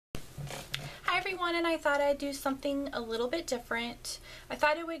everyone, and I thought I'd do something a little bit different. I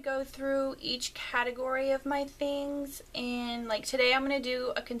thought I would go through each category of my things, and like today I'm going to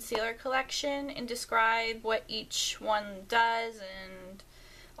do a concealer collection and describe what each one does and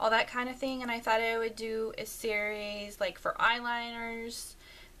all that kind of thing. And I thought I would do a series like for eyeliners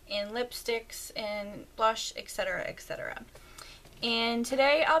and lipsticks and blush, etc, etc. And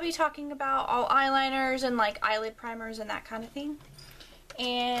today I'll be talking about all eyeliners and like eyelid primers and that kind of thing.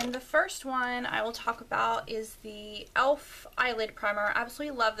 And the first one I will talk about is the e.l.f. eyelid primer. I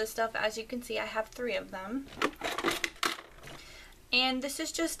absolutely love this stuff. As you can see, I have 3 of them. And this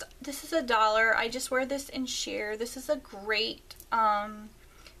is $1. I just wear this in sheer. This is a great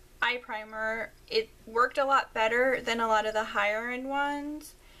eye primer. It worked a lot better than a lot of the higher end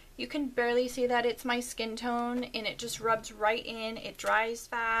ones. You can barely see that it's my skin tone, and it just rubs right in. It dries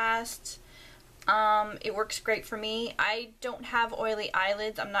fast. It works great for me. I don't have oily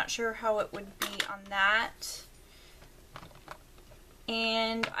eyelids. I'm not sure how it would be on that.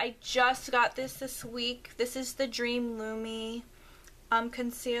 And I just got this week. This is the Dream Lumi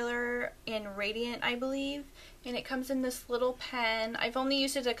concealer in Radiant, I believe. And it comes in this little pen. I've only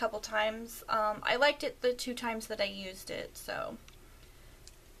used it a couple times. I liked it the 2 times that I used it, so.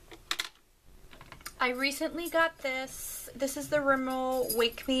 I recently got this. This is the Rimmel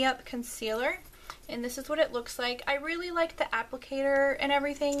Wake Me Up concealer. And this is what it looks like. I really like the applicator and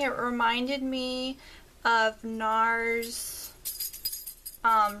everything. It reminded me of NARS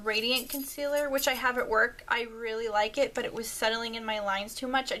Radiant concealer, which I have at work. I really like it, but it was settling in my lines too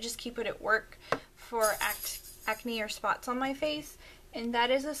much. I just keep it at work for acne or spots on my face. And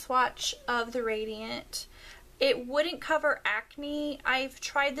that is a swatch of the Radiant. It wouldn't cover acne. I've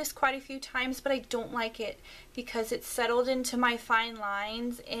tried this quite a few times, but I don't like it because it settled into my fine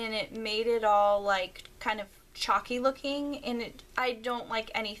lines and it made it all like kind of chalky looking, and I don't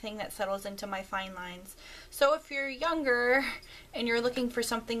like anything that settles into my fine lines. So if you're younger and you're looking for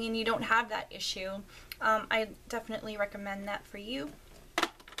something and you don't have that issue, I definitely recommend that for you.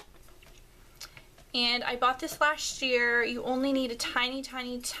 And I bought this last year. You only need a tiny,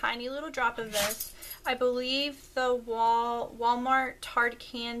 tiny, tiny little drop of this. I believe the Walmart Hard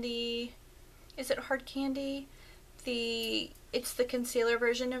Candy, is it Hard Candy? It's the concealer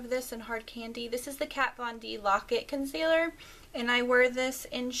version of this in Hard Candy. This is the KatVon D Lock-It concealer, and I wear this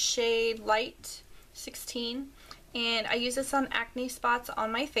in shade Light 16, and I use this on acne spots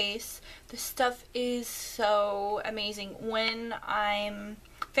on my face. This stuff is so amazing. When I'm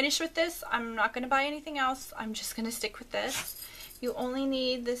finished with this, I'm not going to buy anything else. I'm just going to stick with this. You only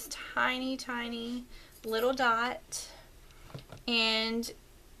need this tiny, tiny little dot, and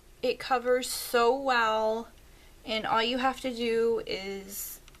it covers so well, and all you have to do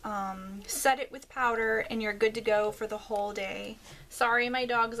is set it with powder and you're good to go for the whole day. Sorry, my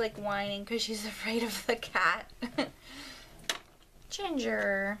dog's like whining because she's afraid of the cat.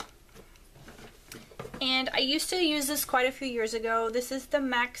 Ginger. And I used to use this quite a few years ago. This is the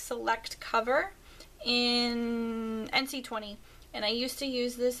MAC Select cover in NC20. And I used to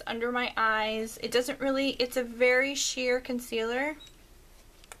use this under my eyes. It doesn't really, it's a very sheer concealer.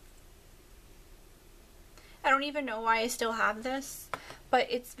 I don't even know why I still have this, but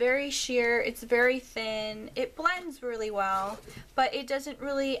it's very sheer, it's very thin, it blends really well, but it doesn't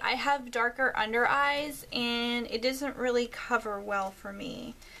really, I have darker under eyes and it doesn't really cover well for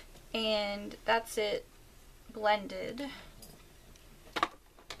me. And that's it blended.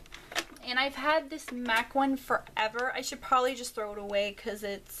 And I've had this MAC one forever. I should probably just throw it away because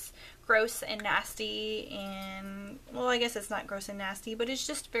it's gross and nasty, and well, I guess it's not gross and nasty, but it's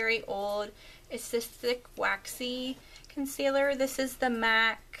just very old. It's this thick waxy concealer. This is the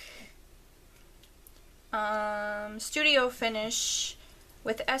MAC Studio Finish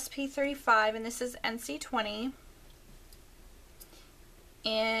with SP35, and this is NC20.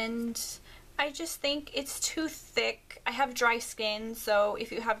 And I just think it's too thick. I have dry skin, so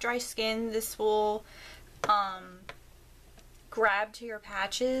if you have dry skin, this will grab to your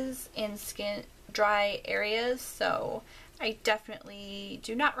patches in dry areas, so I definitely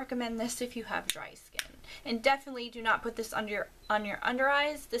do not recommend this if you have dry skin. And definitely do not put this on your under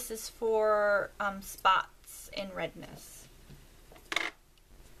eyes. This is for spots and redness.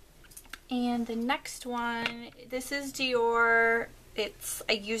 And the next one, this is Dior.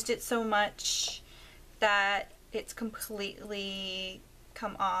 I used it so much that it's completely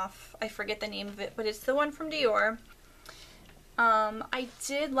come off. I forget the name of it, but it's the one from Dior. I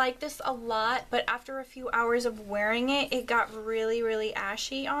did like this a lot, but after a few hours of wearing it, it got really, really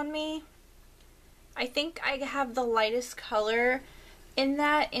ashy on me. I think I have the lightest color in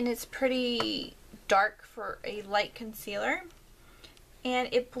that, and it's pretty dark for a light concealer. and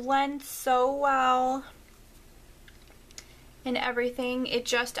it blends so well and everything. It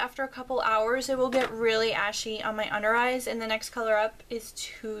just, after a couple hours, it will get really ashy on my under eyes, and the next color up is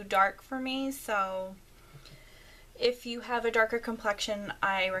too dark for me, so if you have a darker complexion,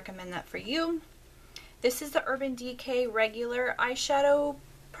 I recommend that for you. This is the Urban Decay regular eyeshadow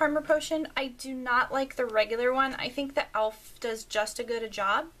primer potion. I do not like the regular one. I think the e.l.f. does just as good a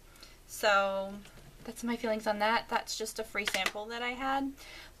job, so that's my feelings on that. That's just a free sample that I had.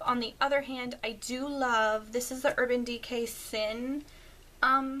 But on the other hand, I do love, this is the Urban Decay Sin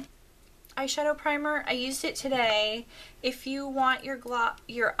eyeshadow primer. I used it today. If you want your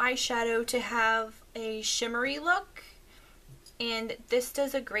eyeshadow to have a shimmery look, and this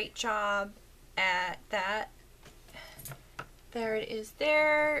does a great job at that. There it is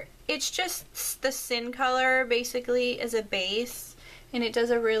there. It's just the Sin color basically as a base, and it does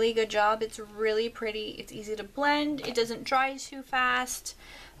a really good job. It's really pretty. It's easy to blend. It doesn't dry too fast.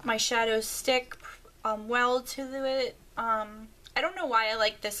 My shadows stick well to it. I don't know why I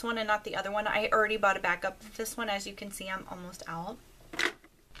like this one and not the other one. I already bought a backup of this one. As you can see, I'm almost out.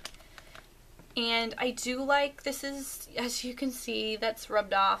 And I do like, this is, as you can see, that's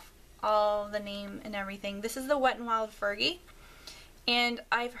rubbed off all the name and everything. This is the WnW Fergie. And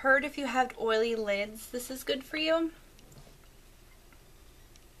I've heard if you have oily lids, this is good for you.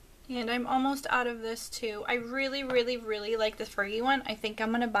 And I'm almost out of this too. I really, really, really like this Fergie one. I think I'm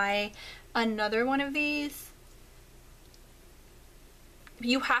going to buy another one of these.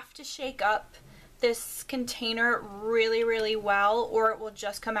 You have to shake up this container really, really well, or it will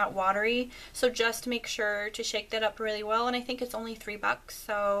just come out watery. So just make sure to shake that up really well, and I think it's only $3.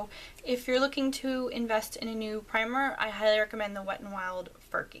 So if you're looking to invest in a new primer, I highly recommend the WnW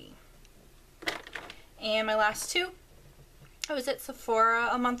Fergie. And my last two, I was at Sephora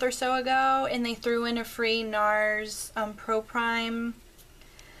a month or so ago, and they threw in a free NARS Pro Prime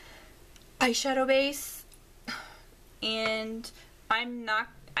eyeshadow base, and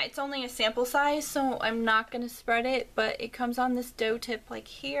it's only a sample size, so I'm not going to spread it, but it comes on this dough tip like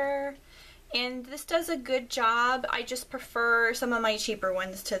here, and this does a good job. I just prefer some of my cheaper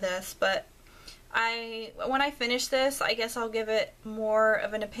ones to this, but when I finish this, I guess I'll give it more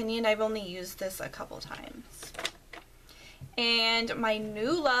of an opinion. I've only used this a couple times. And my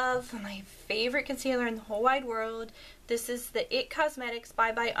new love, my favorite concealer in the whole wide world, this is the IT Cosmetics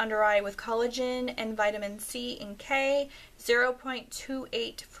Bye Bye Under Eye with collagen and vitamin C and K,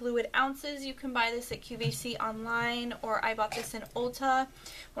 0.28 fluid ounces. You can buy this at QVC online, or I bought this in Ulta.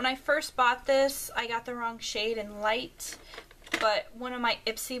 When I first bought this, I got the wrong shade in light, but one of my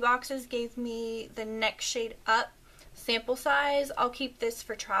Ipsy boxes gave me the next shade up sample size. I'll keep this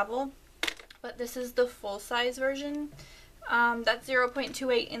for travel, but this is the full size version. That's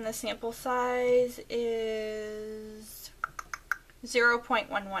 0.28, and the sample size is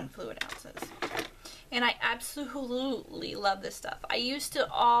 0.11 fluid ounces. And I absolutely love this stuff. I used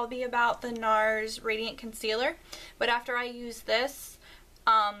to all be about the NARS Radiant Concealer, but after I use this,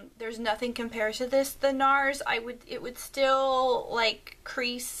 there's nothing compared to this. The NARS, it would still like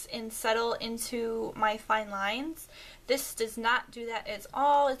crease and settle into my fine lines. This does not do that at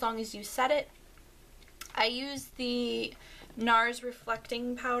all, as long as you set it. I use the NARS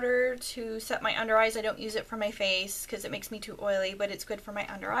reflecting powder to set my under eyes. I don't use it for my face because it makes me too oily, but it's good for my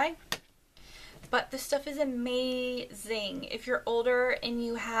under eye. But this stuff is amazing. If you're older and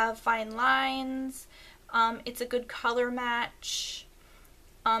you have fine lines, it's a good color match.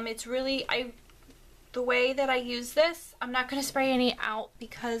 It's really, the way that I use this, I'm not going to spray any out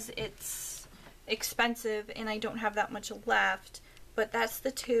because it's expensive and I don't have that much left, but that's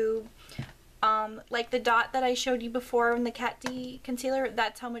the tube. Like the dot that I showed you before in the KatVon D concealer,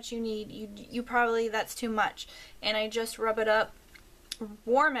 that's how much you need. You probably, that's too much. And I just rub it up,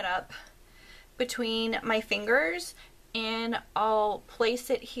 warm it up between my fingers, and I'll place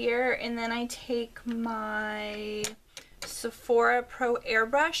it here, and then I take my Sephora Pro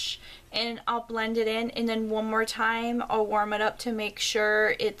Airbrush and I'll blend it in, and then one more time I'll warm it up to make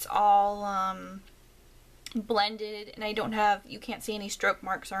sure it's all blended and I don't have, you can't see any stroke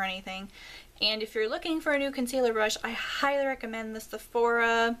marks or anything. And if you're looking for a new concealer brush, I highly recommend the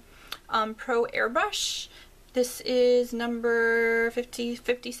Sephora Pro Airbrush. This is number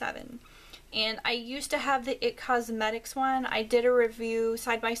 57. And I used to have the IT Cosmetics one. I did a review,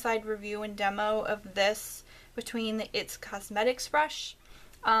 side-by-side review and demo of this between the IT Cosmetics brush.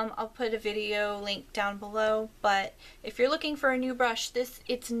 I'll put a video link down below, but if you're looking for a new brush,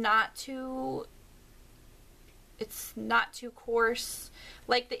 it's not too coarse.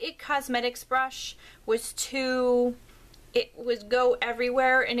 Like the IT Cosmetics brush was too it would go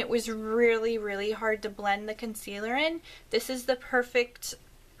everywhere and it was really, really hard to blend the concealer in. This is the perfect,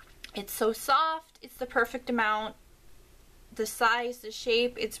 it's so soft, it's the perfect amount, the size, the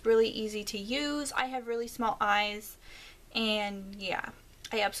shape, it's really easy to use. I have really small eyes, and yeah,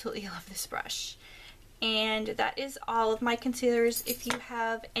 I absolutely love this brush. And that is all of my concealers. If you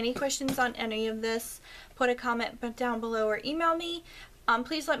have any questions on any of this, put a comment down below or email me.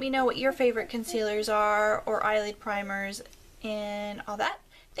 Please let me know what your favorite concealers are, or eyelid primers, and all that.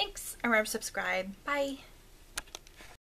 Thanks, and remember to subscribe. Bye!